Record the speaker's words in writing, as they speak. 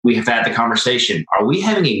we have had the conversation, are we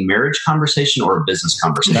having a marriage conversation or a business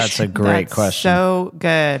conversation? That's a great question. So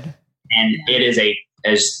good. And it is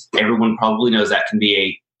as everyone probably knows, that can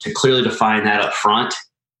be to clearly define that up front,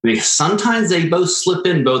 because sometimes they both slip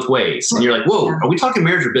in both ways. And you're like, whoa, are we talking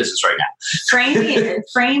marriage or business right now?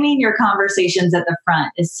 Framing your conversations at the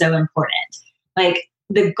front is so important. Like,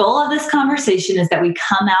 the goal of this conversation is that we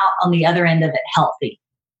come out on the other end of it healthy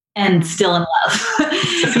and still in love.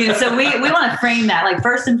 So we want to frame that. Like,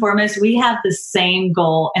 first and foremost, we have the same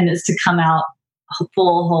goal, and it's to come out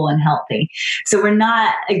full, whole, and healthy. So we're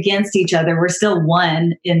not against each other. We're still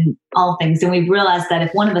one in all things. And we've realized that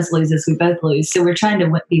if one of us loses, we both lose. So we're trying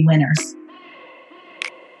to be winners.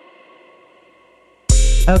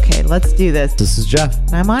 Okay, let's do this. This is Jeff.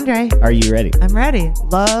 I'm Andre. Are you ready? I'm ready.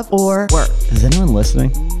 Love or work? Is anyone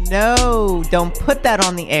listening? No, don't put that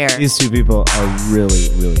on the air. These two people are really,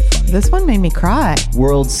 really funny. This one made me cry.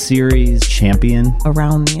 World Series champion.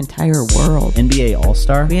 Around the entire world. NBA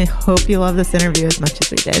All-Star. We hope you love this interview as much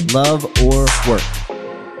as we did. Love or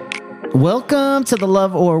work? Welcome to the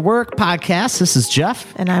Love or Work podcast. This is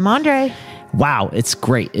Jeff. And I'm Andre. Wow, it's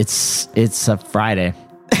great. It's a Friday.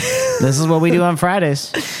 This is what we do on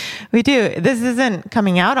Fridays. We do. This isn't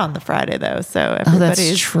coming out on the Friday, though, so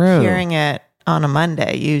everybody's hearing it on a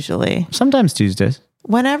Monday, usually. Sometimes Tuesdays.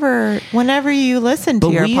 Whenever you listen to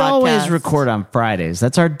your podcast. But we always record on Fridays.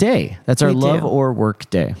 That's our day. That's our Love or Work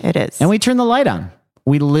day. It is. And we turn the light on.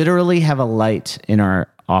 We literally have a light in our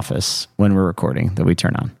office when we're recording that we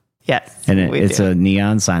turn on. Yes, and it's a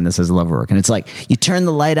neon sign that says Love or Work. And it's like, you turn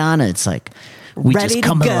the light on and it's like, we ready just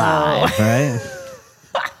come alive, right?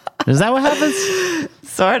 Is that what happens?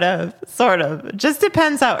 Sort of. Just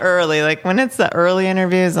depends how early. Like, when it's the early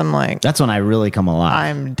interviews, I'm like... That's when I really come alive.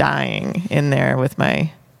 I'm dying in there with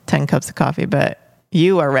my 10 cups of coffee, but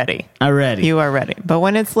you are ready. I'm ready. You are ready. But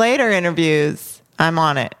when it's later interviews, I'm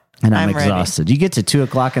on it. And I'm exhausted. Ready. You get to 2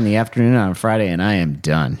 o'clock in the afternoon on a Friday and I am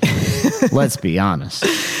done. Let's be honest.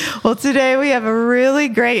 Well, today we have a really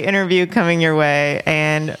great interview coming your way,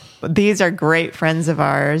 and... these are great friends of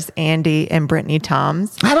ours, Andy and Brittany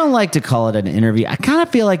Toms. I don't like to call it an interview. I kind of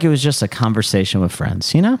feel like it was just a conversation with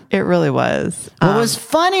friends, you know? It really was. What was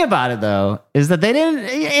funny about it, though, is that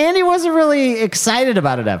Andy wasn't really excited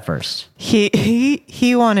about it at first.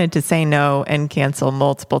 He wanted to say no and cancel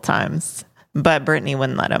multiple times, but Brittany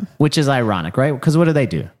wouldn't let him. Which is ironic, right? Because what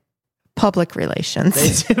do? Public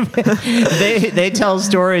relations. They tell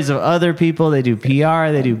stories of other people. They do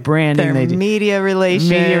PR. They do branding. They do media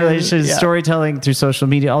relations, yeah. Storytelling through social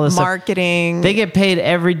media, all this marketing. Stuff. They get paid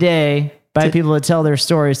every day by people to tell their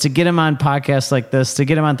stories, to get them on podcasts like this, to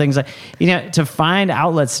get them on things like, to find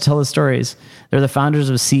outlets to tell the stories. They're the founders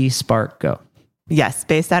of C Spark Go. Yes,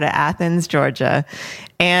 based out of Athens, Georgia.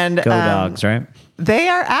 And Go Dogs, right? They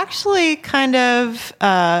are actually kind of...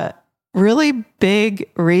 really big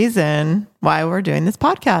reason why we're doing this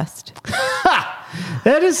podcast.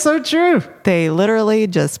 That is so true. They literally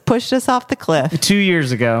just pushed us off the cliff. 2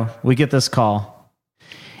 years ago, we get this call,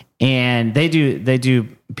 and they do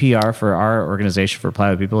PR for our organization, for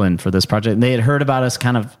Plywood People, and for this project. And they had heard about us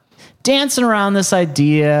kind of dancing around this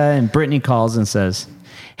idea, and Brittany calls and says,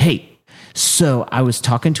 "Hey, so I was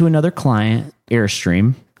talking to another client,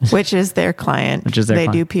 Airstream." Which is their client. They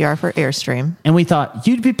do PR for Airstream. And we thought,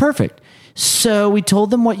 you'd be perfect. So we told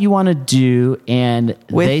them what you want to do, and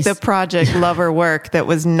with the project Love or Work that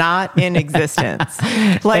was not in existence.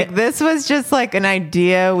 Like, this was just like an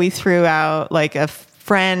idea we threw out, like a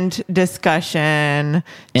friend discussion,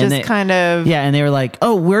 kind of. Yeah, and they were like,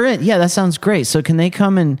 oh, we're in. Yeah, that sounds great. So can they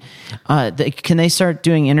come and can they start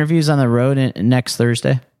doing interviews on the road next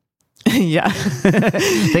Thursday? Yeah.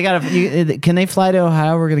 Can they fly to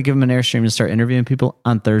Ohio? We're going to give them an Airstream to start interviewing people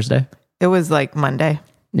on Thursday. It was like Monday.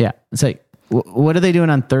 Yeah. It's like, what are they doing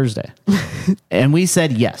on Thursday? And we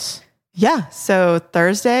said yes. Yeah. So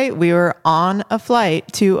Thursday we were on a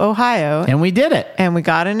flight to Ohio. And we did it. And we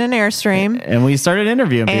got in an Airstream. And we started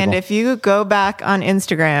interviewing people. And if you go back on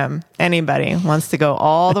Instagram, anybody wants to go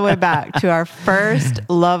all the way back to our first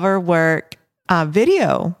Love or Work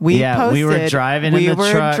video we posted. We were driving in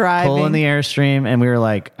the truck, pulling the Airstream, and we were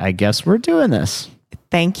like, I guess we're doing this.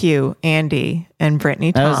 Thank you, Andy and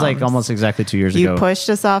Brittany Toms. That was like almost exactly 2 years ago. You pushed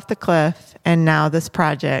us off the cliff, and now this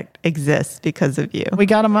project exists because of you. We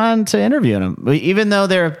got them on to interview them. Even though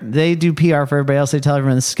they do PR for everybody else, they tell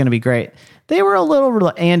everyone this is going to be great. They were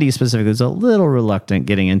Andy specifically was a little reluctant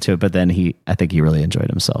getting into it, but then I think he really enjoyed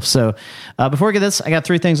himself. So before we get this, I got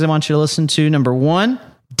 3 things I want you to listen to. Number 1,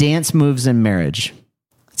 dance moves in marriage.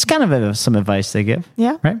 It's kind of some advice they give.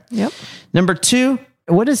 Yeah. Right? Yep. Number 2,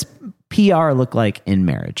 what does PR look like in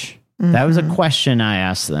marriage? That was a question I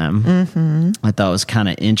asked them. I thought it was kind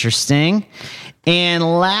of interesting. And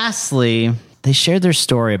lastly, they shared their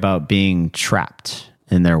story about being trapped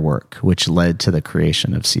in their work, which led to the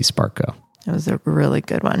creation of C Sparko. It was a really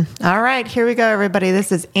good one. All right, here we go, everybody.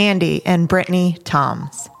 This is Andy and Brittany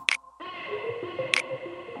Toms.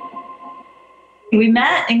 We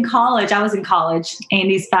met in college. I was in college.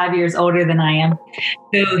 Andy's 5 years older than I am.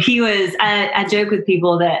 So I joke with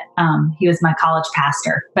people that he was my college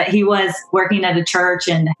pastor, but he was working at a church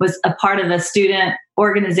and was a part of a student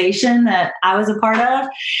organization that I was a part of.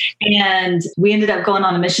 And we ended up going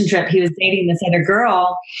on a mission trip. He was dating this other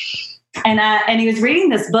girl. And he was reading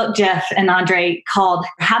this book, Jeff and Andre, called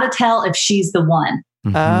How to Tell If She's the One.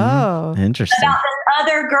 Mm-hmm. Oh, interesting. About this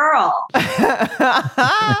other girl.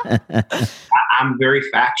 I'm very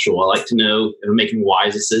factual. I like to know if I'm making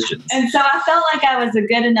wise decisions. And so I felt like I was a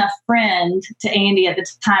good enough friend to Andy at the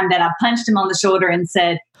time that I punched him on the shoulder and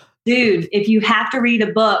said, dude, if you have to read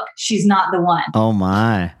a book, she's not the one. Oh,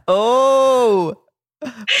 my. Oh,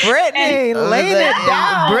 Brittany, laying it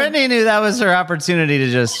down. Brittany knew that was her opportunity to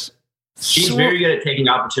just... She's very good at taking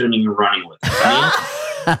opportunity and running with it.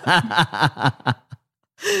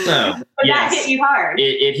 So, that hit you hard.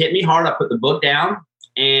 It hit me hard. I put the book down,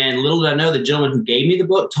 and little did I know, the gentleman who gave me the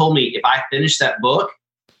book told me if I finished that book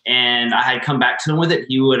and I had come back to him with it,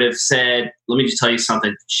 he would have said, let me just tell you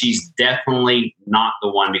something. She's definitely not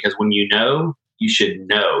the one, because when you know, you should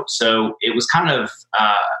know. So it was kind of,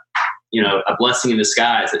 a blessing in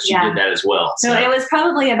disguise that she did that as well. So it was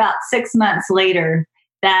probably about 6 months later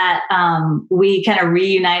that we kind of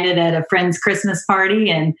reunited at a friend's Christmas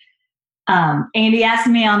party, and Andy asked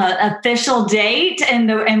me on an official date,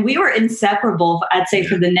 and we were inseparable, I'd say,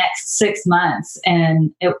 for the next 6 months.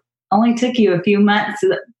 And it only took you a few months,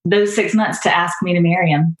 those 6 months, to ask me to marry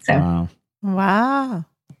him. So, wow.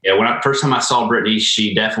 Yeah, first time I saw Brittany,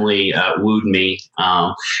 she definitely wooed me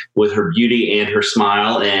with her beauty and her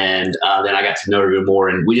smile. And then I got to know her more,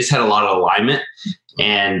 and we just had a lot of alignment.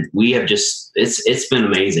 And we have just, it's been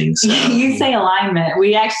amazing. So. You say alignment.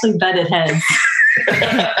 We actually butted heads.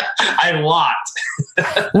 A lot.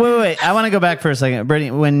 Wait. I want to go back for a second. Brittany,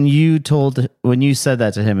 when you said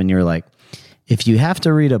that to him and you were like, if you have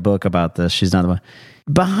to read a book about this, she's not the one.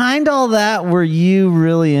 Behind all that, were you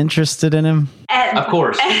really interested in him? Of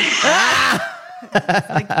course.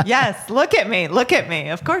 Yes, look at me.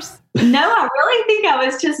 Of course. No, I really think I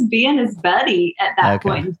was just being his buddy at that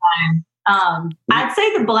point in time. I'd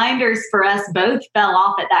say the blinders for us both fell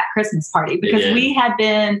off at that Christmas party, because we had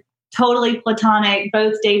been totally platonic,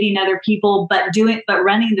 both dating other people, but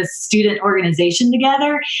running the student organization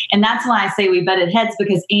together. And that's why I say we butted heads,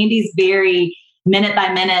 because Andy's very minute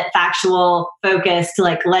by minute, factual, focused,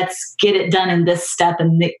 like, let's get it done in this step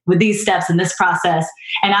and with these steps in this process.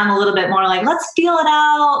 And I'm a little bit more like, let's feel it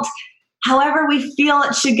out. However we feel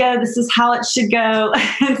it should go, this is how it should go.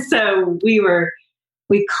 And so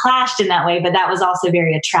we clashed in that way, but that was also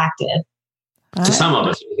very attractive. To some of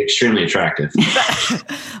us, it was extremely attractive.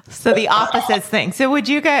 So the opposites thing. So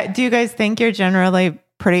do you guys think you're generally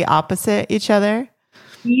pretty opposite each other?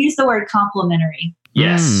 You use the word complementary.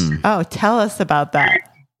 Yes. Oh, tell us about that.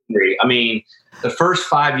 I mean, the first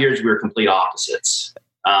 5 years we were complete opposites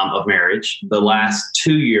of marriage. The last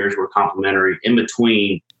 2 years were complementary. In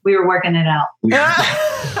between, we were working it out.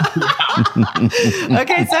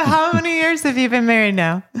 Okay, so how many years have you been married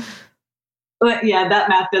now? Yeah, that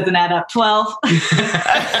math doesn't add up. 12.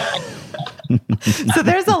 So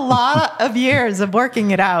there's a lot of years of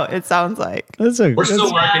working it out, it sounds like. We're still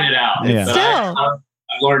working it out. Yeah. But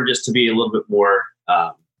I've learned just to be a little bit more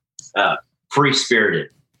free-spirited.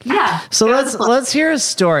 Yeah. So let's hear a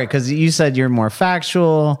story, because you said you're more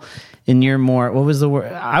factual and you're more, what was the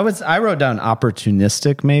word? I wrote down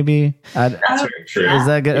opportunistic, maybe. That's very true. Is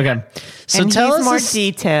that good? Okay. So and tell us more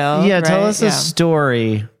detail. Yeah, right? tell us a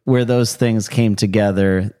story where those things came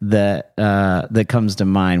together that comes to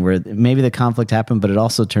mind, where maybe the conflict happened, but it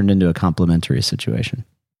also turned into a complementary situation.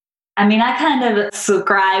 I mean, I kind of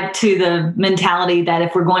subscribe to the mentality that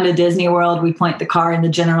if we're going to Disney World, we point the car in the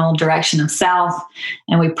general direction of south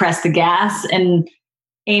and we press the gas. And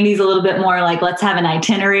Amy's a little bit more like, let's have an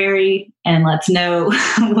itinerary and let's know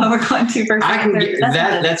what we're going to first.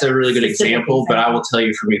 That's a really good example, but I will tell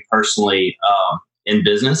you, for me personally, in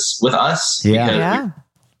business with us, because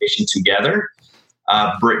we're together,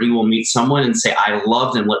 Brittany will meet someone and say, I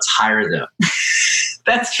love them, let's hire them.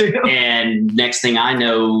 That's true. And next thing I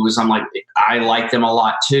know is I'm like, I like them a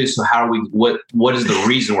lot too. So how do we, what is the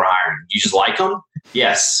reason we're hiring? You just like them?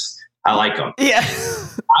 Yes, I like them. Yeah.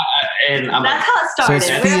 That's how it started.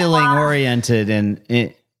 So it's feeling oriented and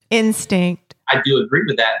instinct. I do agree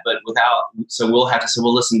with that, but so we'll have to say,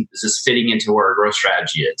 well, listen, is this fitting into where our growth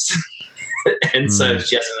strategy is? And so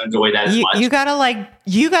she doesn't enjoy that as much.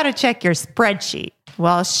 You gotta check your spreadsheet.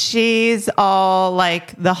 Well, she's all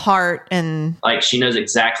like the heart and like she knows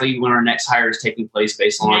exactly when our next hire is taking place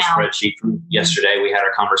based on our spreadsheet from yesterday. We had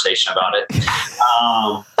our conversation about it.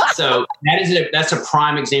 So that's a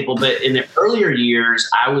prime example. But in the earlier years,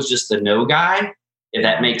 I was just the no guy, if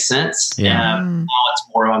that makes sense. Yeah. Now it's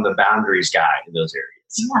more on the boundaries guy in those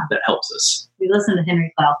areas that helps us. We listen to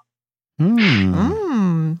Henry Clough.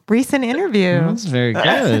 Recent interview. That's very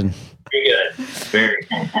good. Very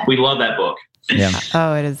good. We love that book. Yeah.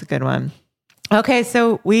 Oh, it is a good one. Okay,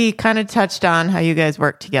 so we kind of touched on how you guys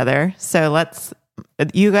work together. So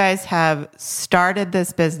you guys have started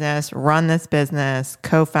this business, run this business,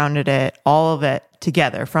 co-founded it, all of it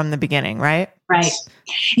together from the beginning, right? Right.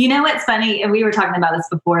 You know what's funny? And we were talking about this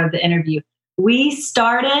before the interview. We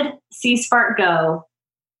started C-Spark Go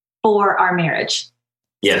for our marriage.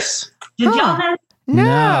 Yes. Did y'all know?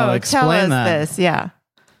 No, explain tell us that. this. Yeah.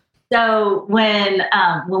 So when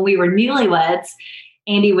we were newlyweds,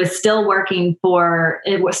 Andy was still working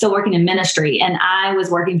in ministry, and I was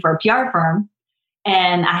working for a PR firm,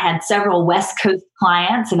 and I had several West Coast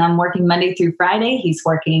clients, and I'm working Monday through Friday. He's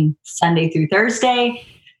working Sunday through Thursday.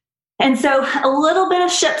 And so a little bit of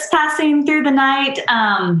ships passing through the night,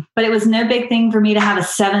 but it was no big thing for me to have a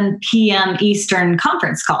 7 p.m. Eastern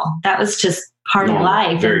conference call. That was just part of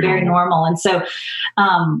life, very normal. And so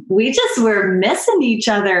we just were missing each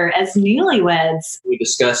other as newlyweds. We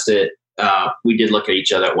discussed it. We did look at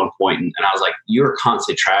each other at one point, and I was like, you're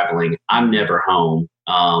constantly traveling. I'm never home.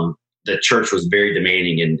 The church was very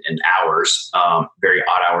demanding in hours, very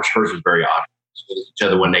odd hours. Hers was very odd. We looked at each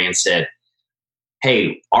other one day and said,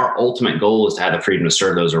 hey, our ultimate goal is to have the freedom to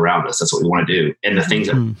serve those around us. That's what we want to do. And the things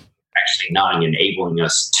that are actually not enabling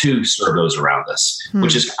us to serve those around us,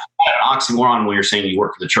 which is an oxymoron when you're saying you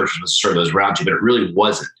work for the church to serve those around you, but it really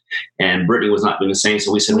wasn't. And Brittany was not doing the same.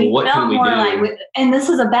 So we said, well, what can we do? And this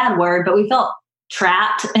is a bad word, but we felt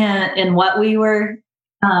trapped in what we were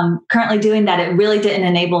currently doing, that it really didn't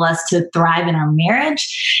enable us to thrive in our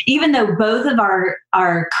marriage, even though both of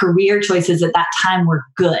our career choices at that time were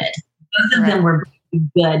good. Both of them were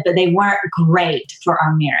good, but they weren't great for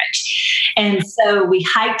our marriage. And so we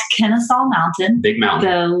hiked Kennesaw Mountain. Big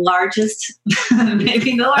mountain. The largest,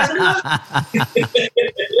 maybe the largest.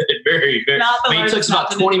 Very, very. It took us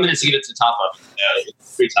about 20 minutes to get to the top of it. Yeah,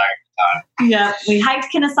 it's pretty tiring. Yeah, we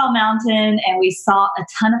hiked Kennesaw Mountain, and we saw a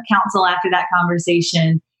ton of counsel after that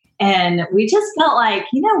conversation. And we just felt like,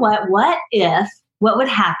 you know what would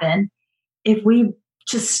happen if we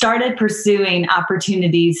just started pursuing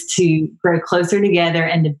opportunities to grow closer together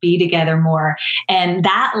and to be together more. And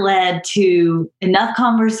that led to enough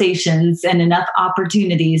conversations and enough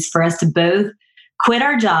opportunities for us to both quit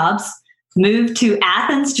our jobs, move to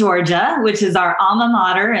Athens, Georgia, which is our alma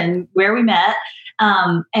mater and where we met,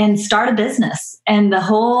 and start a business. And the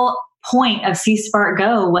whole point of C-Spark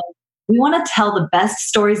Go was, we want to tell the best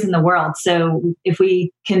stories in the world. So if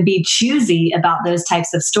we can be choosy about those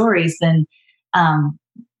types of stories, then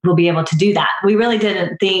we'll be able to do that. We really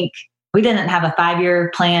didn't have a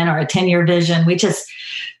 5-year plan or a 10-year vision.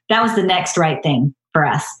 That was the next right thing for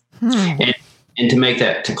us. And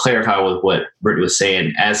to clarify with what Brittany was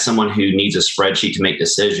saying, as someone who needs a spreadsheet to make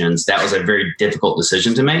decisions, that was a very difficult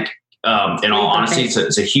decision to make. In all honesty,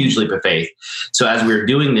 it's a huge leap of faith. So as we were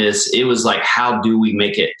doing this, it was like, how do we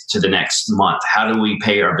make it to the next month? How do we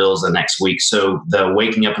pay our bills the next week? So the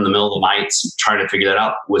waking up in the middle of the nights, trying to figure that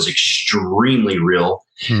out, was extremely real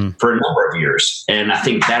for a number of years. And I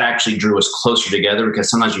think that actually drew us closer together, because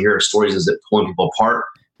sometimes you hear stories as it pulling people apart.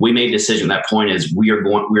 We made a decision at that point is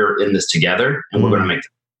we're in this together, and we're going to make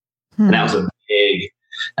it. And that was a big,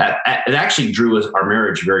 it actually drew our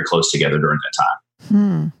marriage very close together during that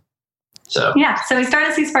time. So we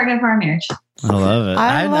started C-Spark Go for our marriage. I love it.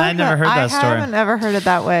 I never heard that story. I haven't ever heard it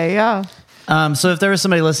that way. Yeah. So if there was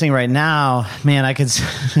somebody listening right now, man, I could.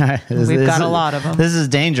 We've got a lot of them. This is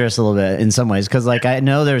dangerous a little bit in some ways, because like I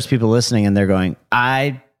know there's people listening and they're going,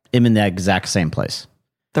 I am in the exact same place.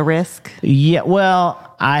 The risk. Yeah.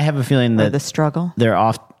 Well, I have a feeling that the struggle.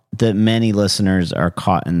 That many listeners are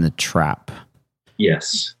caught in the trap.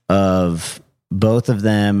 Yes. Of both of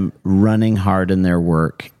them running hard in their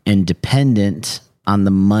work and dependent on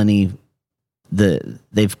the money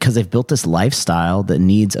because they've built this lifestyle that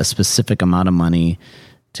needs a specific amount of money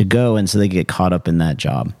to go, and so they get caught up in that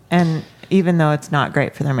job. And even though it's not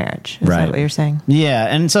great for their marriage, is that what you're saying? Yeah,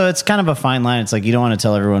 and so it's kind of a fine line. It's like you don't want to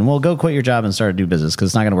tell everyone, well, go quit your job and start a new business, because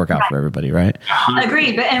it's not going to work out for everybody, right?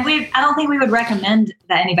 Agreed, I don't think we would recommend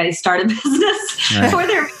that anybody start a business for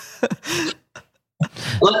their.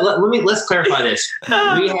 Let's clarify this.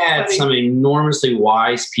 We had some enormously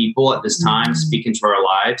wise people at this time speak into our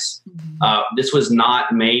lives. This was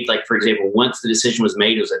not made, like, for example, once the decision was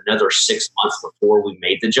made, it was another 6 months before we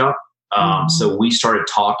made the jump. So we started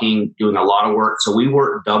talking, doing a lot of work. So we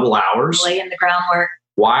worked double hours. Laying the groundwork.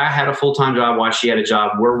 Why I had a full-time job, why she had a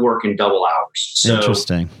job, we're working double hours. So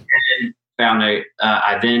interesting.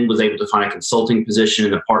 I then was able to find a consulting position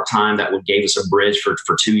in the part-time that would gave us a bridge for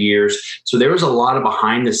 2 years. So there was a lot of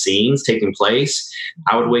behind the scenes taking place.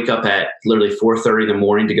 I would wake up at literally 4:30 in the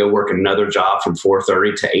morning to go work another job from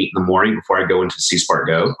 4:30 to 8 in the morning before I go into C-Spark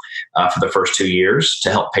Go for the first 2 years to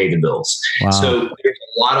help pay the bills. Wow. So there's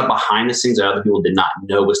a lot of behind the scenes that other people did not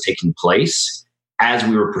know was taking place as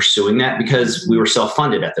we were pursuing that, because we were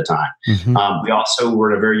self-funded at the time. We also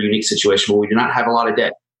were in a very unique situation where we did not have a lot of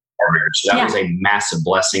debt in our marriage. So that was a massive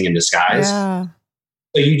blessing in disguise. Yeah.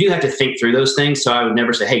 So you do have to think through those things. So I would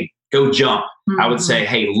never say, hey, go jump. I would say,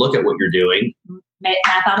 hey, look at what you're doing. Map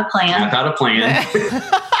out a plan.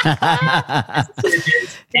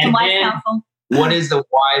 And then, what is the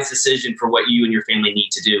wise decision for what you and your family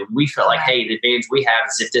need to do? We felt like, hey, the advantage we have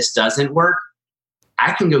is if this doesn't work,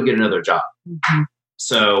 I can go get another job.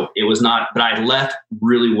 So it was not, but I left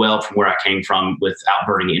really well from where I came from without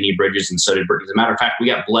burning any bridges, and so did Brittany. As a matter of fact, we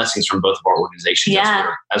got blessings from both of our organizations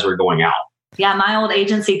as we're going out. Yeah, my old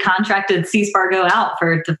agency contracted C-Spark Go out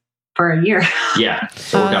for a year. Yeah.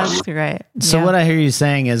 That's right. So what I hear you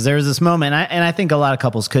saying is there's this moment, and I think a lot of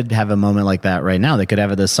couples could have a moment like that right now. They could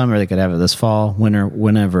have it this summer, they could have it this fall, winter,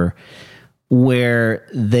 whenever, where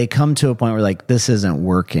they come to a point where like, this isn't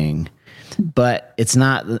working. But it's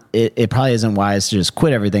not, it probably isn't wise to just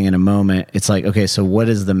quit everything in a moment. It's like, okay, so what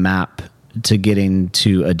is the map to getting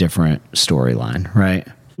to a different storyline, right?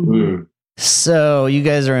 So you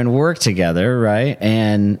guys are in work together, right?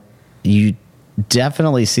 And you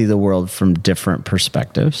definitely see the world from different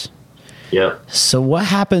perspectives. Yeah. So what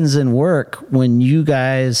happens in work when you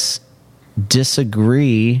guys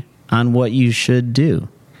disagree on what you should do?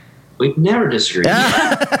 We've never disagreed.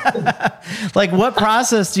 Like, what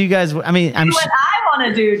process do you guys? I mean, I'm what I want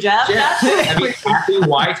to do, Jeff. I mean, happy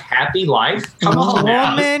wife, happy life. Come on,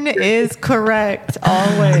 woman is correct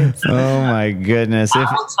always. Oh my goodness!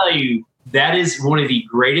 I'll tell you, that is one of the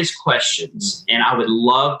greatest questions, and I would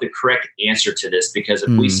love the correct answer to this, because if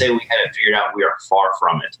we say we have it figured out, we are far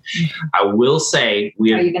from it. I will say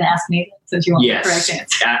we. Are you going to ask me since you want the correct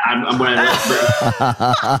answer? I'm going to.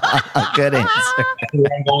 Good answer.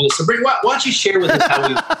 So, Britt, why don't you share with us how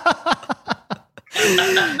we?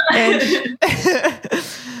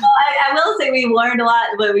 I will say we learned a lot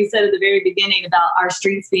what we said at the very beginning about our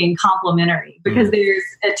strengths being complementary, because there's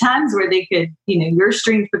at times where they could, your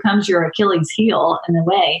strength becomes your Achilles heel in a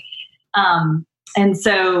way. And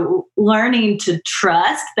so learning to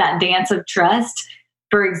trust, that dance of trust.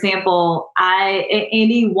 For example,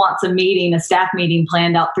 Andy wants a staff meeting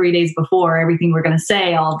planned out 3 days before, everything we're going to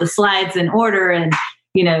say, all the slides in order and,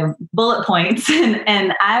 bullet points.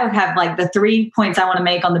 And I have like the 3 points I want to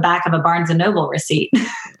make on the back of a Barnes & Noble receipt.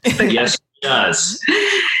 Yes, it does.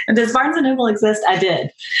 Does Barnes & Noble exist? I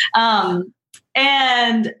did.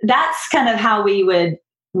 And that's kind of how we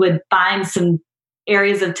would find some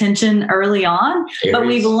areas of tension early on. But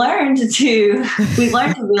we've learned to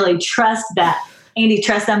really trust that Andy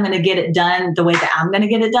trusts I'm going to get it done the way that I'm going to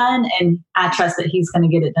get it done. And I trust that he's going to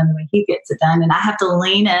get it done the way he gets it done. And I have to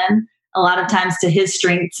lean in a lot of times to his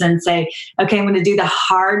strengths and say, okay, I'm going to do the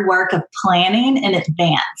hard work of planning in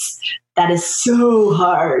advance. That is so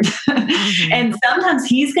hard. And sometimes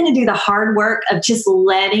he's going to do the hard work of just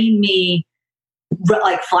letting me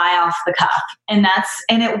like fly off the cuff. And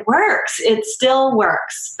it works. It still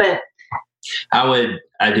works. But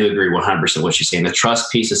I do agree 100% what you're saying. The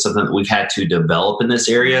trust piece is something that we've had to develop in this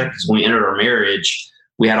area, because when we entered our marriage,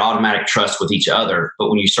 we had automatic trust with each other. But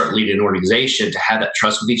when you start leading an organization, to have that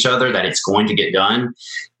trust with each other, that it's going to get done,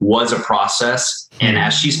 was a process. And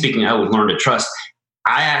as she's speaking, I would learn to trust.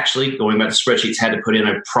 I actually, going back to spreadsheets, had to put in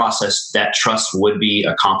a process that trust would be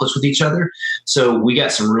accomplished with each other. So we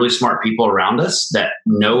got some really smart people around us that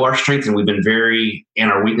know our strengths, and we've been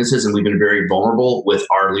and our weaknesses, and we've been very vulnerable with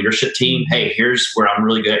our leadership team. Hey, here's where I'm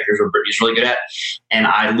really good at. Here's where Brittany's really good at. And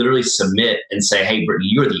I literally submit and say, hey, Brittany,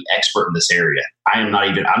 you're the expert in this area.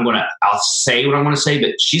 I'll say what I want to say,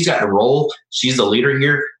 but she's got the role. She's the leader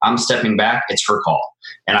here. I'm stepping back. It's her call.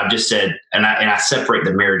 And I've just said, and I separate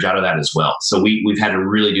the marriage out of that as well. So we've had to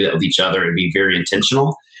really do that with each other and be very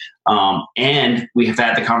intentional. And we have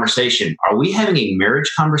had the conversation. Are we having a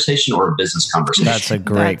marriage conversation or a business conversation? That's a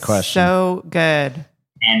great question. So good.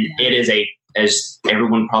 And it is as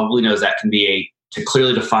everyone probably knows, that can be to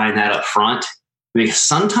clearly define that up front Because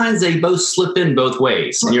sometimes they both slip in both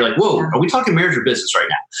ways. And you're like, whoa, are we talking marriage or business right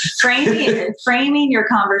now? Framing your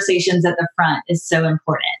conversations at the front is so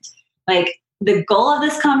important. Like, the goal of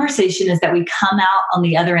this conversation is that we come out on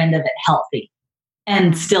the other end of it healthy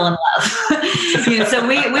and still in love. So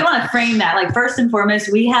we want to frame that. Like, first and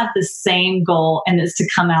foremost, we have the same goal, and it's to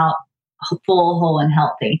come out full, whole, and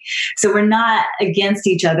healthy. So we're not against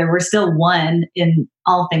each other. We're still one in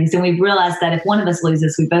all things. And we've realized that if one of us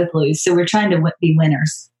loses, we both lose. So we're trying to be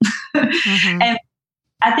winners. Mm-hmm. And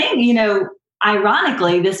I think,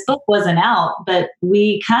 ironically, this book wasn't out, but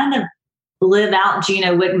we kind of live out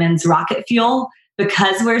Gino Wickman's Rocket Fuel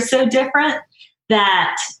because we're so different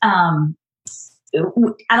that I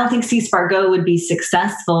don't think C Spark Go would be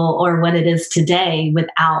successful or what it is today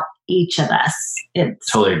without each of us.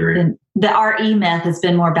 Totally agree. Our E-Myth has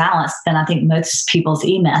been more balanced than I think most people's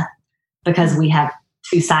E-Myth because we have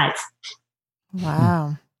two sides.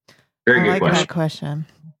 Wow. Very good question. That question.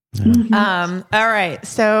 Mm-hmm. All right.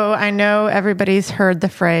 So I know everybody's heard the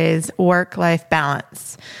phrase work-life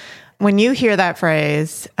balance. When you hear that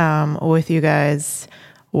phrase with you guys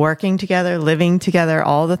working together, living together,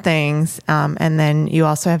 all the things, and then you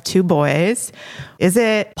also have 2 boys, is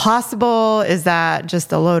it possible? Is that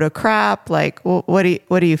just a load of crap? Like, what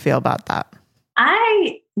do you feel about that?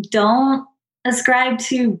 I don't ascribe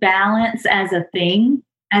to balance as a thing.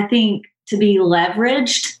 I think to be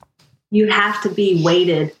leveraged, you have to be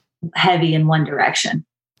weighted heavy in one direction.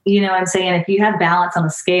 You know what I'm saying? If you have balance on a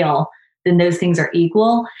scale, then those things are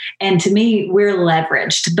equal. And to me, we're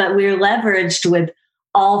leveraged, but we're leveraged with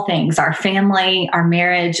all things, our family, our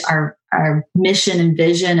marriage, our mission and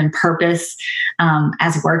vision and purpose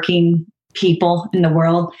as working people in the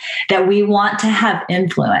world, that we want to have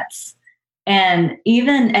influence. And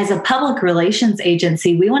even as a public relations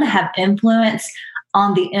agency, we want to have influence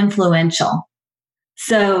on the influential.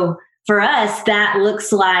 So for us, that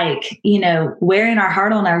looks like, wearing our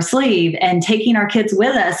heart on our sleeve and taking our kids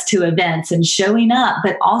with us to events and showing up,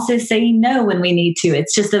 but also saying no when we need to.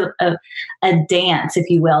 It's just a dance, if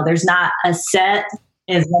you will. There's not a set,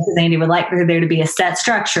 as much as Andy would like for there to be a set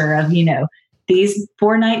structure of, these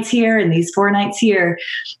 4 nights here and these 4 nights here.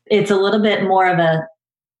 It's a little bit more of a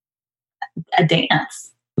dance.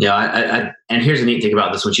 Yeah, and here's the neat thing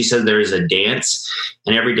about this. When she said there is a dance,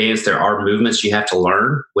 and every dance there are movements you have to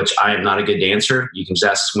learn, which I am not a good dancer. You can just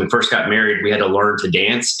ask, when we first got married, we had to learn to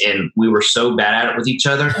dance, and we were so bad at it with each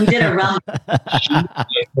other. We did a run. She was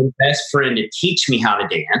my best friend to teach me how to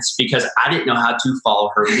dance because I didn't know how to follow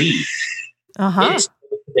her lead. It's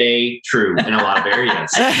today true in a lot of areas.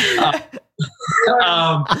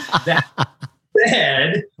 That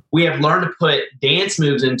said, we have learned to put dance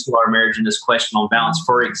moves into our marriage in this question on balance.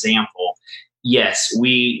 For example, yes,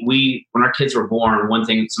 we when our kids were born,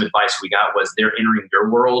 some advice we got was they're entering your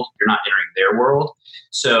world, you're not entering their world.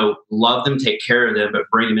 So love them, take care of them, but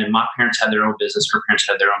bring them in. My parents had their own business, her parents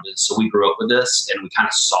had their own business. So we grew up with this and we kind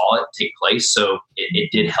of saw it take place. So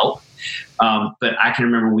it did help. But I can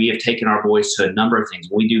remember we have taken our boys to a number of things.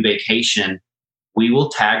 When we do vacation, we will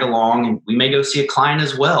tag along and we may go see a client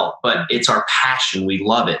as well, but it's our passion. We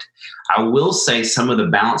love it. I will say some of the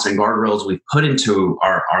balance and guardrails we've put into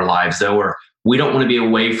our lives, though, are we don't want to be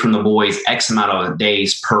away from the boys X amount of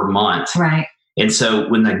days per month. Right. And so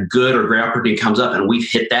when the good or great opportunity comes up and we've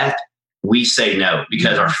hit that, we say no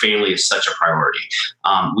because our family is such a priority.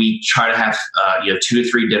 We try to have 2 to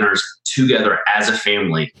 3 dinners together as a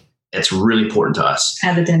family. It's really important to us.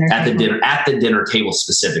 At the dinner table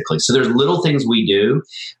specifically. So there's little things we do.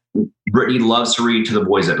 Brittany loves to read to the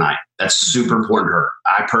boys at night. That's super important to her.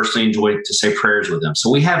 I personally enjoy to say prayers with them. So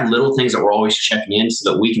we have little things that we're always checking in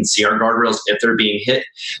so that we can see our guardrails if they're being hit.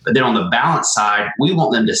 But then on the balance side, we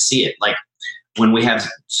want them to see it. Like when we have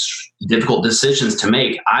difficult decisions to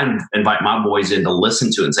make, I invite my boys in to listen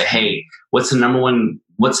to it and say, hey, what's the number one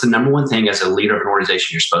thing as a leader of an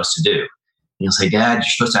organization you're supposed to do? And you'll say, Dad, you're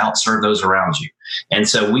supposed to outserve those around you. And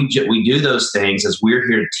so we do those things as we're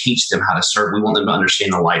here to teach them how to serve. We want them to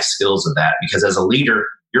understand the life skills of that because as a leader,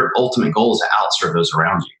 your ultimate goal is to outserve those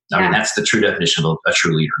around you. I mean, that's the true definition of a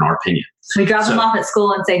true leader, in our opinion. We drop them off at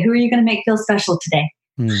school and say, who are you going to make feel special today?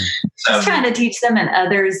 Just trying to teach them an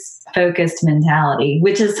others-focused mentality,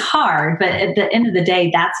 which is hard. But at the end of the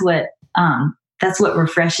day, that's what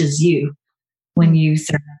refreshes you when you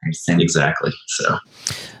serve others. So. Exactly.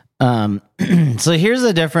 So here's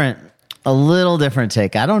a little different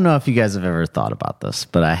take. I don't know if you guys have ever thought about this,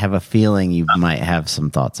 but I have a feeling you might have some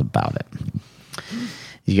thoughts about it.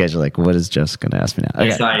 You guys are like, what is Jess going to ask me now? Okay.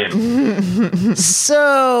 Yes, I am.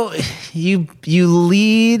 So you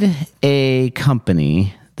lead a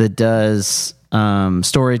company that does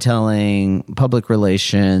storytelling, public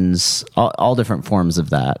relations, all different forms of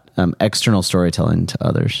that, external storytelling to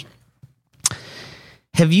others.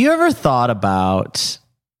 Have you ever thought about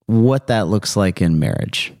what that looks like in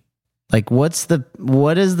marriage? Like, what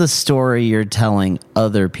is the story you're telling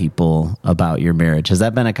other people about your marriage? Has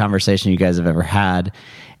that been a conversation you guys have ever had?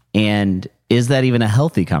 And is that even a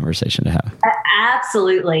healthy conversation to have?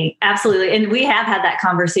 Absolutely. Absolutely. And we have had that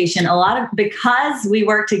conversation because we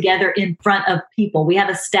work together in front of people. We have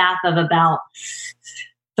a staff of about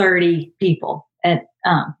 30 people at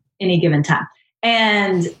any given time.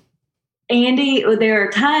 And Andy, there are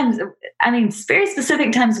times, very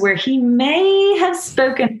specific times where he may have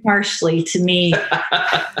spoken harshly to me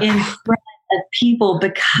in front of people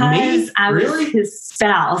because I was his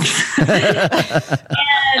spouse.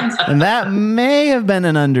 and that may have been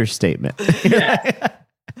an understatement.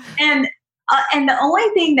 And the only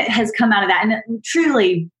thing that has come out of that, and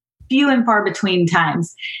truly few and far between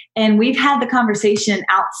times, and we've had the conversation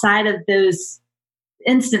outside of those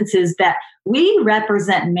instances that we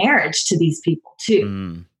represent marriage to these people too.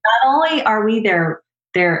 Not only are we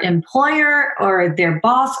their employer or their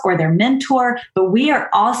boss or their mentor, but we are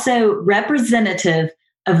also representative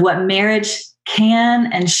of what marriage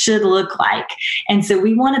can and should look like. And so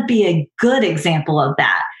we want to be a good example of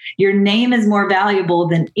that. Your name is more valuable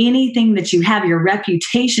than anything that you have. Your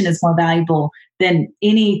reputation is more valuable than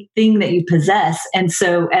anything that you possess. And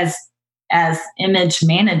so as image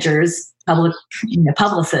managers,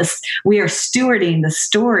 publicists, we are stewarding the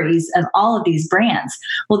stories of all of these brands.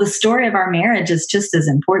 Well, the story of our marriage is just as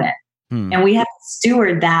important. And we have to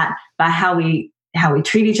steward that by how we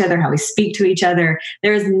treat each other, how we speak to each other.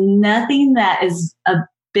 There's nothing that is a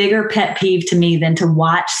bigger pet peeve to me than to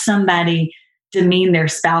watch somebody demean their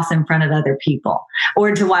spouse in front of other people,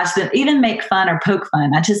 or to watch them even make fun or poke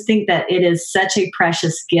fun. I just think that it is such a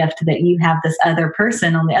precious gift that you have this other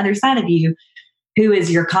person on the other side of you who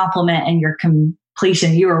is your complement and your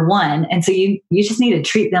completion. You are one. And so you just need to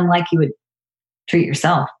treat them like you would treat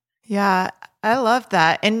yourself. Yeah, I love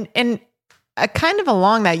that. And kind of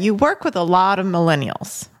along that, you work with a lot of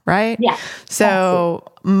millennials, right? Yeah. So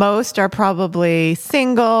most are probably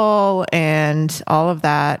single and all of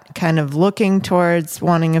that, kind of looking towards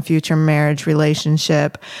wanting a future marriage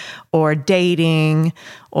relationship or dating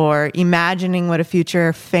or imagining what a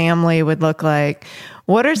future family would look like.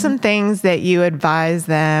 What are some things that you advise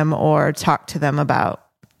them or talk to them about?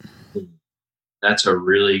 That's a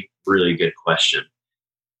really, really good question.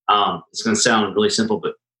 It's going to sound really simple,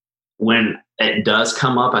 but when it does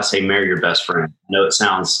come up, I say, marry your best friend. I know it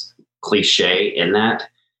sounds cliche in that,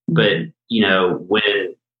 but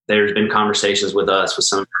when there's been conversations with us,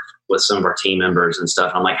 with some of our team members and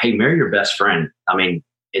stuff, I'm like, hey, marry your best friend.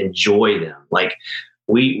 Enjoy them. Like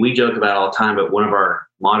we joke about it all the time, but one of our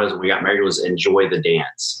mottos when we got married was enjoy the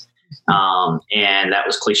dance. And that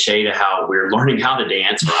was cliche to how we were learning how to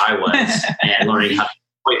dance, or I was, and learning how to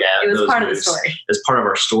play that. It was part of the story. It's part of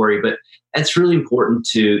our story, but it's really important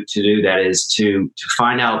to do that, is to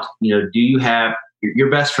find out, do you have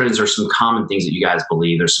your best friends? Are some common things that you guys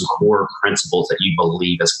believe. There's some core principles that you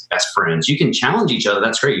believe as best friends. You can challenge each other.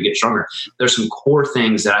 That's great. You get stronger. There's some core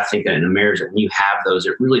things that I think that in a marriage, that when you have those,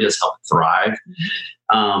 it really does help thrive.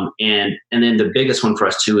 And then the biggest one for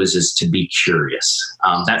us too is to be curious.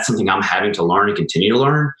 That's something I'm having to learn and continue to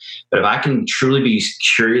learn. But if I can truly be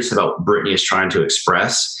curious about what Brittany is trying to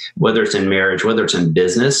express, whether it's in marriage, whether it's in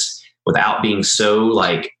business, without being so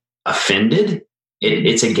offended,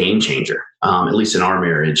 it's a game changer. At least in our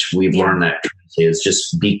marriage, we've learned that is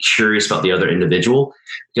just be curious about the other individual,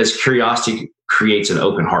 because curiosity creates an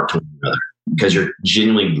open heart to one another, because you're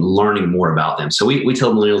genuinely learning more about them. So we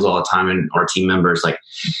tell millennials all the time, and our team members, like,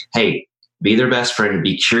 hey, be their best friend,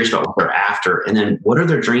 be curious about what they're after, and then what are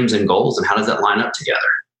their dreams and goals, and how does that line up together?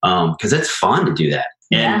 Because it's fun to do that.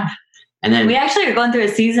 And then we actually are going through a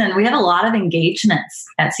season. We have a lot of engagements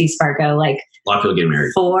at C Spargo. Like a lot of people get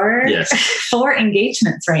married. 4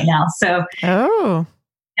 engagements right now. So and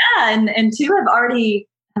 2 have already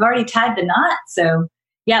tied the knot. So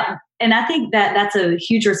and I think that that's a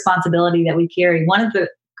huge responsibility that we carry. One of the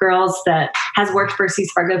girls that has worked for C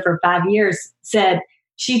Spargo for 5 years said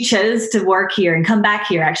she chose to work here and come back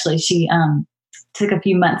here. Actually, she took a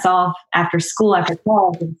few months off after school, after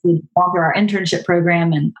college, and we walked through our internship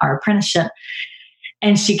program and our apprenticeship.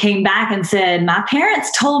 And she came back and said, my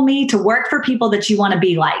parents told me to work for people that you want to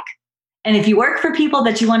be like. And if you work for people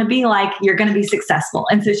that you want to be like, you're going to be successful.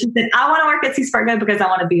 And so she said, I want to work at C Spargo because I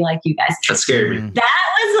want to be like you guys. That scared me.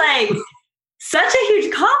 That was such a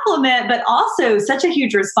huge compliment, but also such a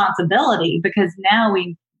huge responsibility, because now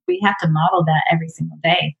we have to model that every single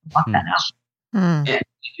day, walk that out. And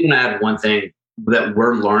you can add one thing that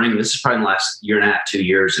we're learning, this is probably in the last year and a half, 2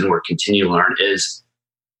 years, and we're continuing to learn, is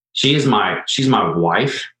she's my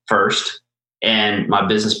wife first and my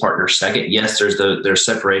business partner second. Yes, there's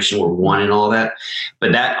separation, we're one and all that,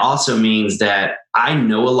 but that also means that I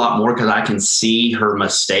know a lot more because I can see her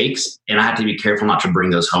mistakes, and I have to be careful not to bring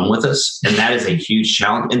those home with us. And that is a huge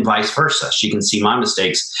challenge, and vice versa. She can see my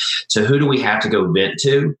mistakes. So who do we have to go vent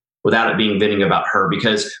to without it being venting about her?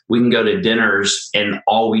 Because we can go to dinners and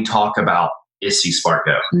all we talk about is See Spark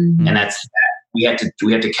Go. Mm-hmm. And that's that. We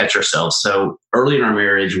have to catch ourselves. So early in our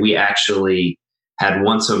marriage, we actually had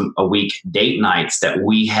once a week date nights that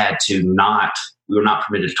we were not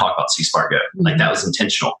permitted to talk about See Spark Go. Mm-hmm. Like, that was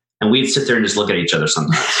intentional. And we'd sit there and just look at each other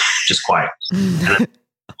sometimes, just quiet. And,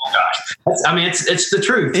 oh gosh, it's the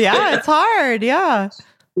truth. Yeah, it's hard. Yeah,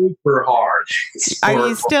 super hard. Are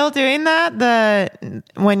you still doing that?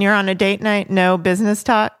 When you're on a date night, no business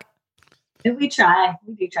talk? We try.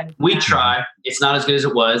 We do try. We try. It's not as good as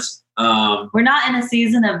it was. We're not in a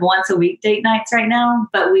season of once a week date nights right now,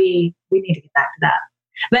 but we need to get back to that.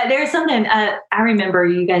 But there's something I remember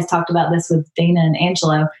you guys talked about this with Dana and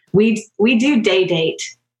Angelo. We do day date.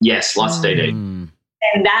 Yes, lots of day date. And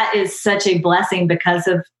that is such a blessing because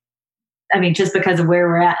of where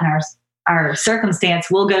we're at in our circumstance.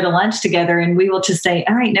 We'll go to lunch together and we will just say,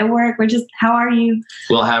 all right, no work. We're just, how are you?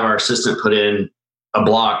 We'll have our assistant put in a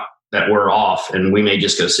block that we're off, and we may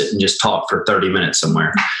just go sit and just talk for 30 minutes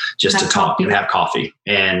somewhere just to talk and have coffee.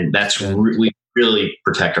 And that's, we really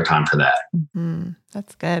protect our time for that. Mm-hmm.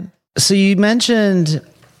 That's good. So you mentioned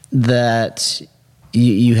that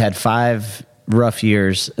you had 5 rough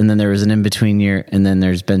years, and then there was an in-between year, and then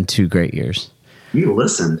there's been 2 great years. You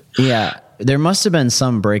listened. Yeah. There must have been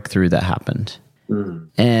some breakthrough that happened. Mm.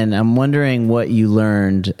 And I'm wondering what you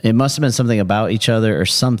learned. It must have been something about each other or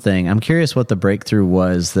something. I'm curious what the breakthrough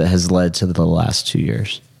was that has led to the last 2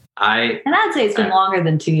 years. I'd say it's been longer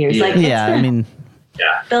than 2 years.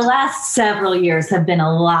 Yeah. The last several years have been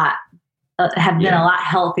a lot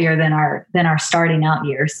healthier than our starting out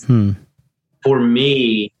years. For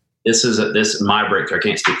me, this is my breakthrough. I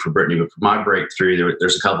can't speak for Brittany, but for my breakthrough,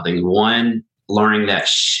 there's a couple things. One, learning that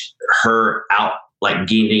her out, like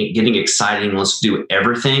getting excited and wants to do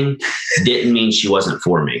everything didn't mean she wasn't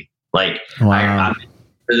for me. Like, wow. I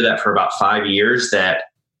did that for about 5 years, that,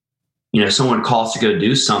 someone calls to go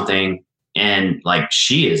do something and like,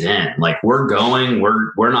 she is in, like, we're going,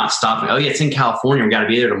 we're not stopping. Oh yeah, it's in California. We got to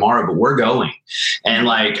be there tomorrow, but we're going. And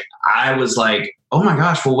like, I was like, oh my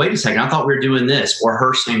gosh, well, wait a second. I thought we were doing this. Or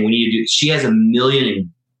her saying, we need to do, she has a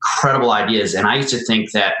million incredible ideas. And I used to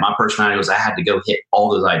think that my personality was, I had to go hit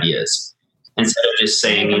all those ideas instead of just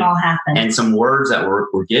saying, and some words that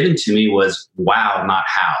were given to me was, wow, not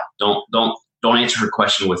how. Don't answer her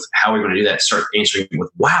question with how we're going to do that. Start answering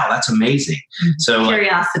with, wow, that's amazing. Mm-hmm. So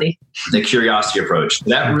curiosity, the curiosity approach,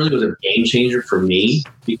 that really was a game changer for me,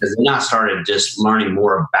 because then I started just learning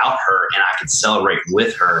more about her, and I could celebrate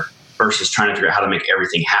with her versus trying to figure out how to make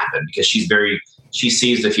everything happen, because she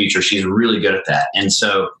sees the future. She's really good at that. And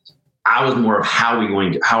so I was more of how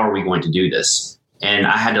are we going to do this? And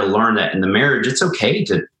I had to learn that in the marriage, it's okay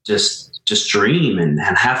to just dream and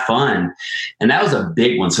have fun. And that was a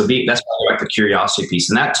big one. So that's probably like the curiosity piece.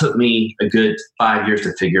 And that took me a good 5 years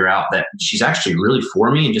to figure out that she's actually really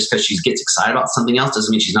for me. And just because she gets excited about something else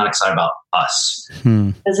doesn't mean she's not excited about us.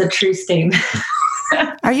 That's a true statement.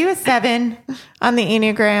 Are you a 7 on the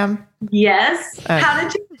Enneagram? Yes. How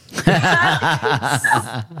did you?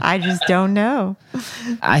 I just don't know.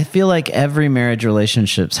 I feel like every marriage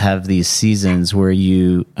relationships have these seasons where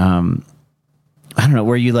you,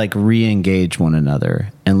 where you like re-engage one another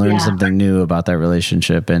and learn something new about that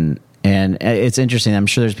relationship. And it's interesting. I'm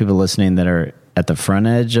sure there's people listening that are at the front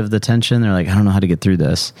edge of the tension. They're like, I don't know how to get through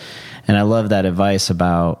this. And I love that advice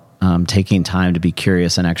about taking time to be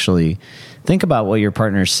curious and actually think about what your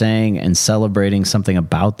partner's saying and celebrating something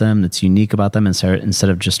about them that's unique about them instead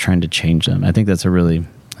of just trying to change them. I think that's a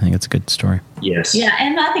good story. Yes. Yeah.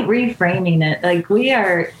 And I think reframing it, like we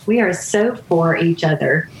are so for each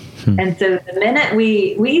other. And so the minute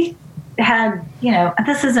we had,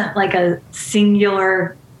 this isn't like a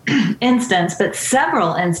singular instance, but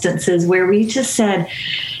several instances where we just said,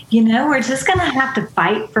 we're just going to have to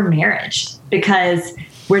fight for marriage, because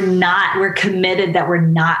we're committed that we're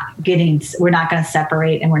not going to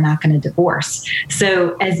separate and we're not going to divorce.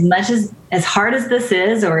 So as hard as this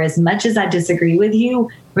is, or as much as I disagree with you,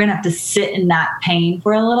 we're going to have to sit in that pain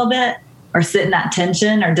for a little bit, or sit in that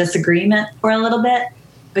tension or disagreement for a little bit,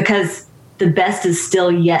 because the best is still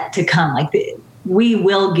yet to come. Like we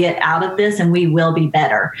will get out of this and we will be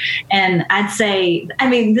better. And I'd say,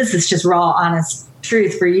 this is just raw, honest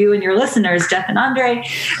truth for you and your listeners, Jeff and Andre.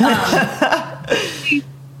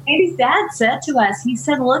 Andy's dad said to us, he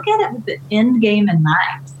said, look at it with the end game in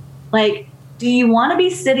mind. Like, do you want to be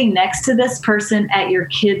sitting next to this person at your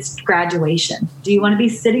kid's graduation? Do you want to be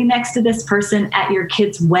sitting next to this person at your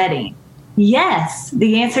kid's wedding? Yes.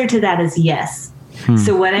 The answer to that is yes.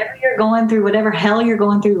 So whatever you're going through, whatever hell you're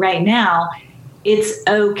going through right now, it's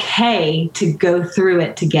okay to go through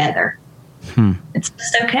it together. It's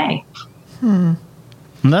just okay. And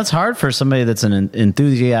that's hard for somebody that's an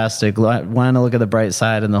enthusiastic, wanting to look at the bright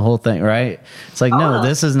side and the whole thing, right? It's like, no,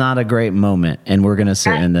 this is not a great moment, and we're going to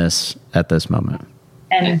sit in this at this moment.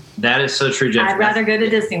 And that is so true, Jeff. I'd rather go to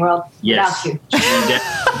Disney World without you.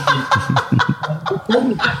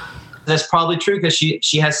 That's probably true because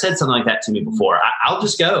she has said something like that to me before. I'll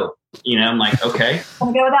just go. You know, I'm like, okay.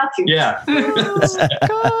 I'll go without you. Yeah.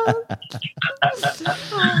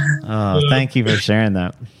 Oh, thank you for sharing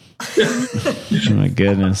that. Oh my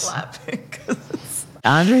goodness.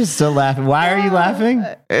 Andre's still laughing. Why are you laughing?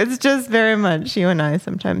 It's just very much you and I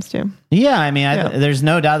sometimes too. Yeah, I mean, there's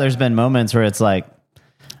no doubt there's been moments where it's like,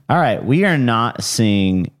 all right, we are not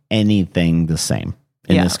seeing anything the same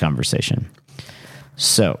in this conversation.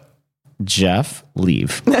 So, Jeff,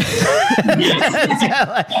 leave. But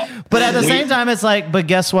at the same time, it's like, but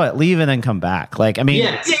guess what? Leave and then come back. Like, I mean,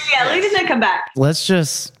 leave and then come back. Let's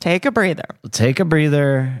just take a breather.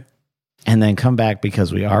 And then come back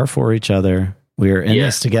because we are for each other. We are in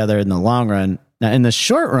this together in the long run. Now, in the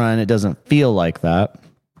short run, it doesn't feel like that.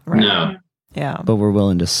 Right? No. Yeah. But we're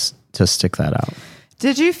willing to stick that out.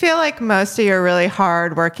 Did you feel like most of your really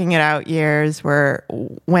hard working it out years were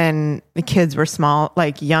when the kids were small,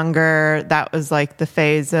 like younger, that was like the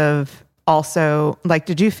phase of also, like,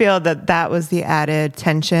 did you feel that was the added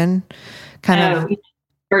tension kind of?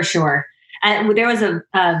 For sure. There was a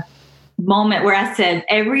moment where I said,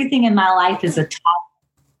 everything in my life is a toddler.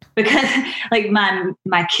 Because like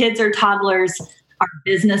my kids are toddlers, our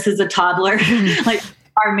business is a toddler, like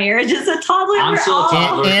our marriage is a toddler. I'm still a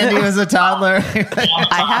toddler. Andy was a toddler.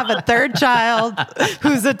 I have a third child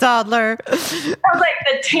who's a toddler. Like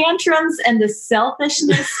the tantrums and the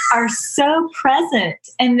selfishness are so present,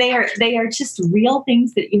 and they are just real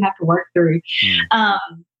things that you have to work through.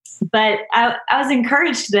 But I was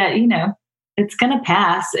encouraged that, you know, it's going to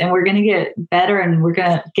pass and we're going to get better and we're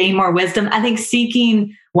going to gain more wisdom. I think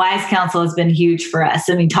seeking wise counsel has been huge for us.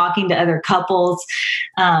 I mean, talking to other couples,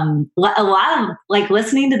 a lot of like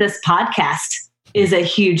listening to this podcast is a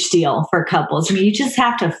huge deal for couples. I mean, you just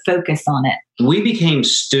have to focus on it. We became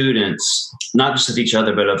students, not just of each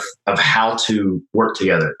other, but of how to work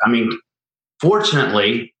together. I mean,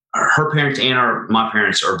 fortunately, her parents and my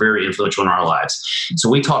parents are very influential in our lives. So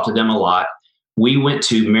we talked to them a lot. We went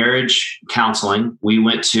to marriage counseling. We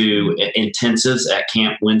went to intensives at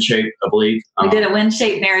Camp Windshape, I believe. We did a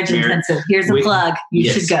Windshape marriage intensive. Here's a plug. You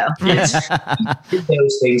should go. Yes. We did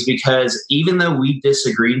those things because even though we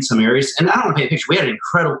disagreed in some areas, and I don't want to paint a picture, we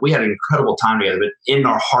had an incredible time together. But in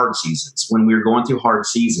our hard seasons, when we were going through hard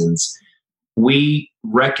seasons, we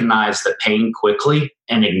recognized the pain quickly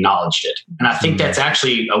and acknowledged it. And I think that's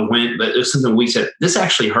actually a win, but it was something we said, this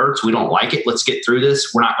actually hurts. We don't like it. Let's get through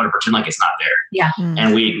this. We're not going to pretend like it's not there. Yeah.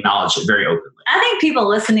 And we acknowledged it very openly. I think people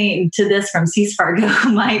listening to this from Cease Fargo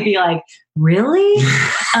might be like, really?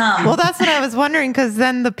 Well, that's what I was wondering, because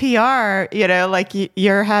then the PR, you know, like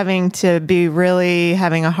you're having to be really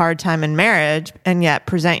having a hard time in marriage and yet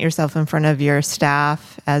present yourself in front of your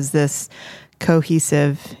staff as this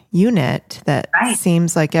cohesive unit that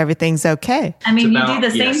seems like everything's okay. I mean, you do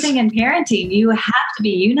the same thing in parenting. You have to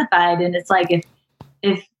be unified. And it's like,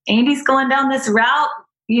 if Andy's going down this route,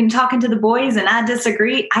 you know, talking to the boys and I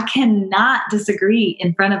disagree, I cannot disagree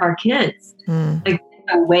in front of our kids. Like,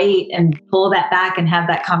 wait and pull that back and have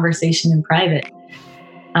that conversation in private.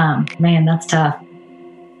 Man, that's tough.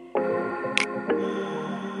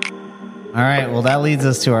 All right. Well, that leads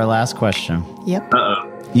us to our last question. Yep.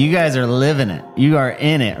 You guys are living it. You are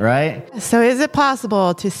in it, right? So is it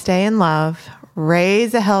possible to stay in love,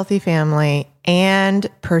 raise a healthy family, and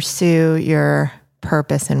pursue your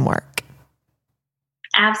purpose and work?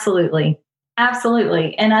 Absolutely.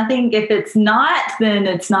 Absolutely. And I think if it's not, then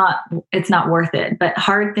it's not worth it. But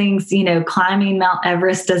hard things, you know, climbing Mount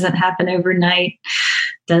Everest doesn't happen overnight,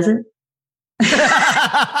 does it?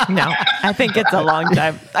 No, I think it's a long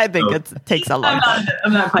time. I think it takes a long time.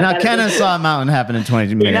 I'm not quite. Now, Kennesaw Mountain happened in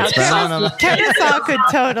 20 minutes. Kennesaw could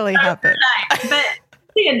totally happen. But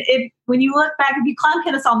when you look back, if you climb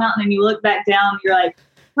Kennesaw Mountain and you look back down, you're like,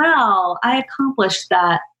 wow, I accomplished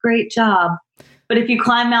that. Great job. But if you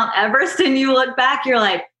climb Mount Everest and you look back, you're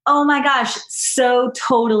like, oh my gosh, so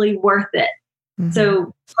totally worth it. Mm-hmm.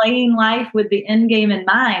 So playing life with the end game in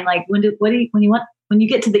mind, like when you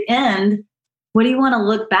get to the end, what do you want to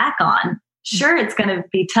look back on? Sure, it's going to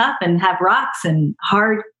be tough and have rocks and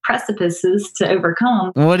hard precipices to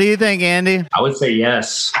overcome. What do you think, Andy? I would say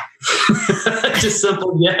yes. Just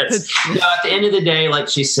simple yes. At the end of the day, like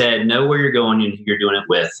she said, know where you're going and who you're doing it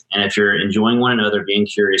with. And if you're enjoying one another, being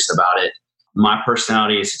curious about it. My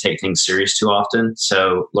personality is to take things serious too often.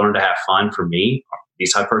 So learn to have fun for me,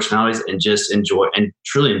 these type of personalities, and just enjoy and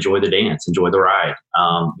truly enjoy the dance, enjoy the ride.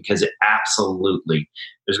 Because it absolutely,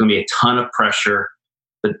 there's going to be a ton of pressure.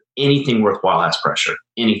 But anything worthwhile has pressure.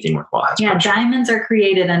 Anything worthwhile has pressure. Yeah, diamonds are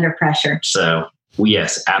created under pressure. So,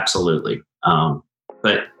 yes, absolutely.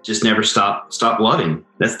 But just never stop loving.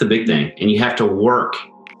 That's the big thing. And you have to work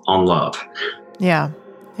on love. Yeah.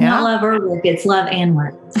 Not love or work. It's love and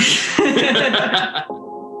work.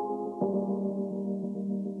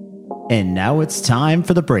 And now it's time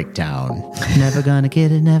for the breakdown. Never gonna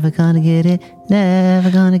get it, never gonna get it,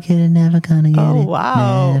 never gonna get it, never gonna get it. Oh,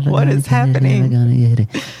 wow. What is happening? Never gonna get it,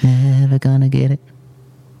 never gonna get it,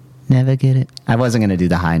 never get it. I wasn't gonna do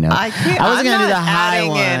the high note. I wasn't gonna do the high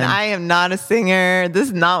one. I am not a singer. This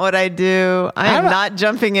is not what I do. I am not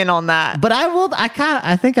jumping in on that. But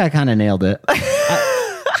I think I kind of nailed it.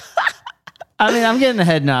 I mean, I'm getting a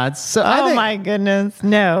head nod. So my goodness.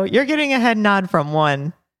 No, you're getting a head nod from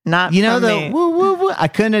one. Not from me. Woo, woo, woo. I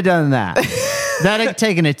couldn't have done that. That had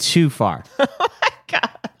taken it too far. Oh my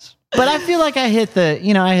gosh! But I feel like I hit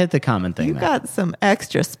the common thing. You got some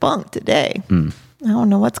extra spunk today. I don't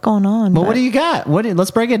know what's going on. Well, what do you got? Let's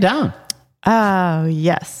break it down. Oh,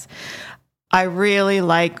 yes. I really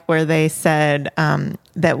like where they said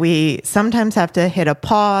that we sometimes have to hit a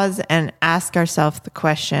pause and ask ourselves the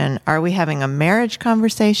question, are we having a marriage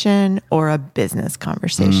conversation or a business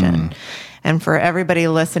conversation? And for everybody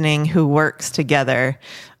listening who works together,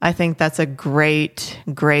 I think that's a great,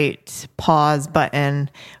 great pause button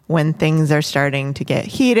when things are starting to get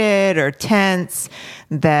heated or tense,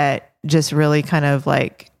 that just really kind of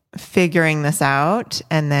like figuring this out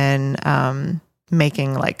and then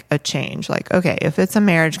making like a change. Like, okay, if it's a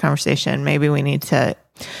marriage conversation, maybe we need to,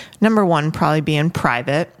 number one, probably be in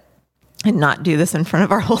private and not do this in front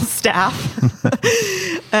of our whole staff.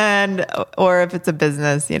 Or if it's a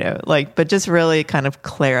business, but just really kind of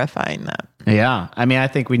clarifying that. Yeah. I mean, I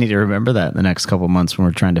think we need to remember that in the next couple of months when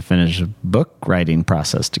we're trying to finish a book writing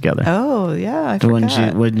process together. Oh, yeah. I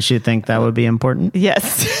forgot. Wouldn't you think that would be important?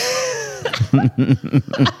 Yes.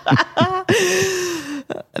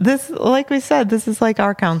 This, like we said, this is like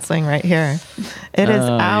our counseling right here. It is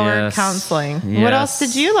our counseling. Yes. What else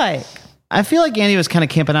did you like? I feel like Andy was kind of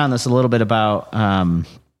camping out on this a little bit about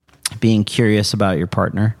being curious about your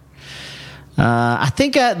partner. I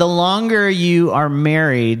think the longer you are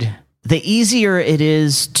married, the easier it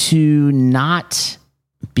is to not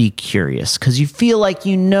be curious because you feel like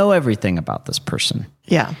you know everything about this person.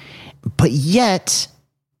 Yeah. But yet,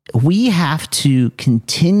 we have to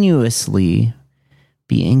continuously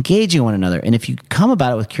be engaging one another. And if you come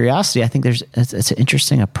about it with curiosity, I think it's an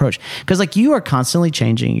interesting approach. Because like you are constantly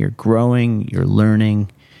changing, you're growing, you're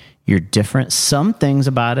learning, you're different. Some things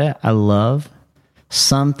about it I love.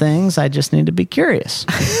 Some things I just need to be curious.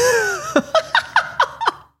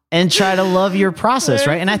 And try to love your process,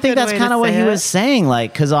 right? And I think that's kind of what he was saying.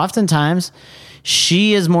 Like, because oftentimes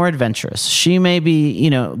she is more adventurous. She may be,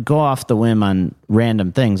 go off the whim on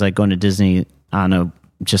random things, like going to Disney on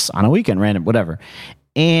a weekend, random, whatever.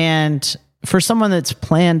 And for someone that's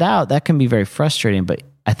planned out, that can be very frustrating. But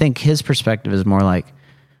I think his perspective is more like,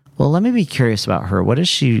 well, let me be curious about her.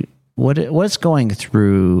 What's going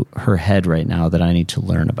through her head right now that I need to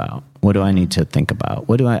learn about? What do I need to think about?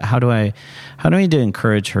 How do I need to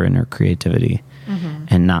encourage her in her creativity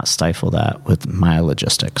and not stifle that with my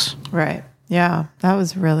logistics? Right. Yeah, that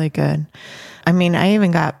was really good. I mean, I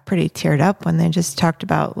even got pretty teared up when they just talked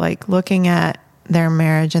about like looking at their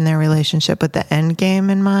marriage and their relationship with the end game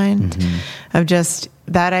in mind, of just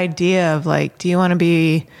that idea of like, do you want to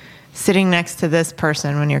be sitting next to this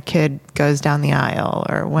person when your kid goes down the aisle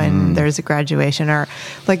or when there's a graduation or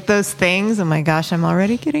like those things? Oh my gosh, I'm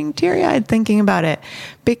already getting teary-eyed thinking about it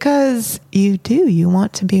because you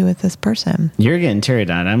want to be with this person. You're getting teary-eyed.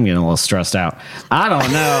 I'm getting a little stressed out. I don't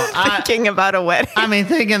know. Thinking about a wedding. I mean,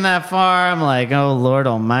 thinking that far, I'm like, oh, Lord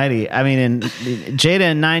almighty. I mean,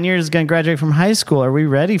 Jada in 9 years is going to graduate from high school. Are we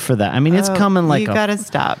ready for that? I mean, it's coming like you got to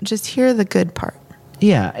stop. Just hear the good part.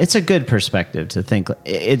 Yeah, it's a good perspective to think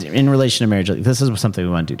in relation to marriage. Like, this is something we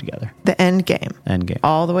want to do together. The end game. End game.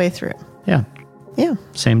 All the way through. Yeah. Yeah.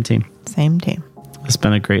 Same team. Same team. It's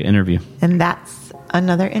been a great interview. And that's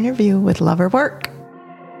another interview with Love or Work.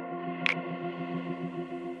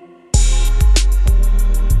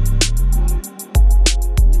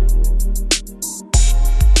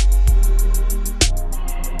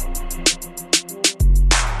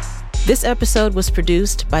 This episode was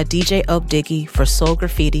produced by DJ Oak Diggy for Soul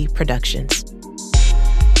Graffiti Productions.